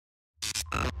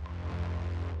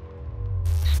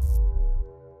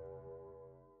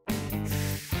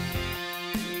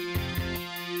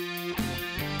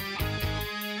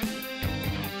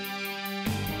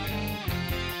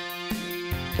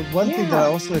one thing that I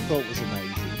also thought was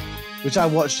amazing, which I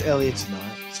watched earlier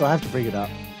tonight, so I have to bring it up.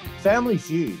 Family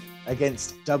Feud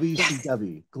against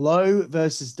WCW. Yes. Glow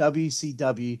versus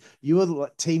WCW. You were the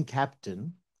team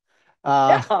captain.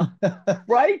 Yeah,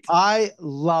 right? I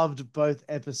loved both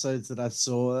episodes that I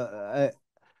saw.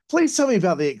 Please tell me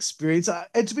about the experience.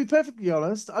 And to be perfectly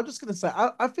honest, I'm just going to say,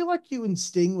 I feel like you and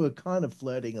Sting were kind of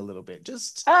flirting a little bit.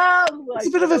 Just it's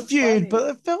a bit of a feud, but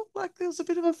it felt like there was a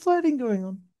bit of a flirting going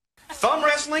on. Thumb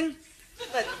wrestling?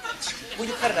 Will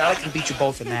you cut it out? I can beat you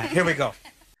both in that. Here we go.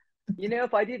 You know,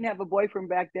 if I didn't have a boyfriend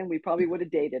back then, we probably would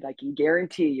have dated. I can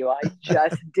guarantee you. I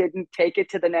just didn't take it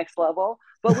to the next level.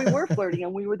 But we were flirting,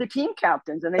 and we were the team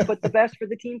captains, and they put the best for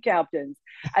the team captains.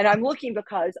 And I'm looking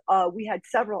because we had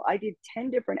several. I did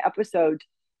 10 different episodes.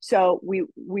 So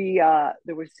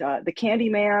there was the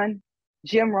Candyman,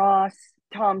 Jim Ross,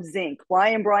 Tom Zink,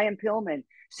 Brian Pillman.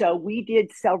 So we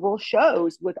did several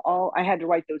shows with all. I had to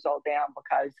write those all down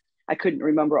because I couldn't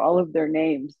remember all of their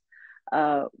names.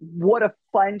 What a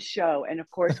fun show. And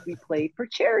of course we played for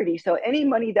charity. So any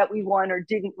money that we won or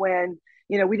didn't win,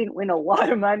 you know, we didn't win a lot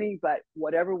of money, but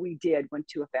whatever we did went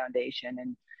to a foundation.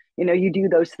 And, you know, you do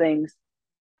those things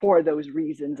for those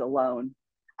reasons alone.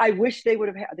 I wish they could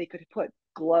have put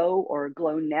Glow or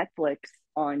Glow Netflix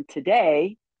on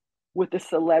today with the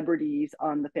celebrities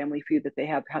on the Family Feud that they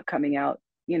have coming out,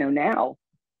 you know, now.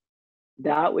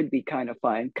 That would be kind of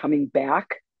fun. Coming back.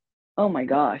 Oh my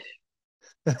gosh.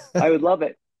 I would love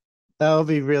it. That would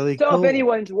be really cool. So if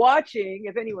anyone's watching,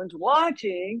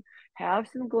 have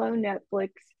some Glow Netflix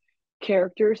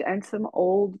characters and some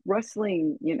old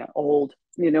wrestling,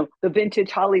 the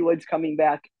vintage Hollywood's coming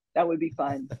back. That would be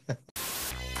fun.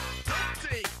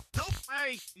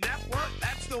 Network,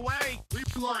 that's the way we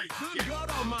play. Good God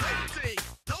Almighty.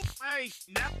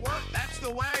 Network, that's the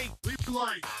way we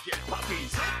play. Get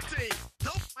puppies.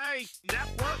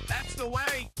 Network, that's the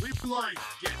way we play.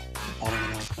 Get. The following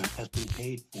announcement has been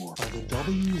paid for by the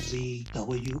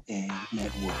WZWA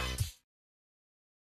Network.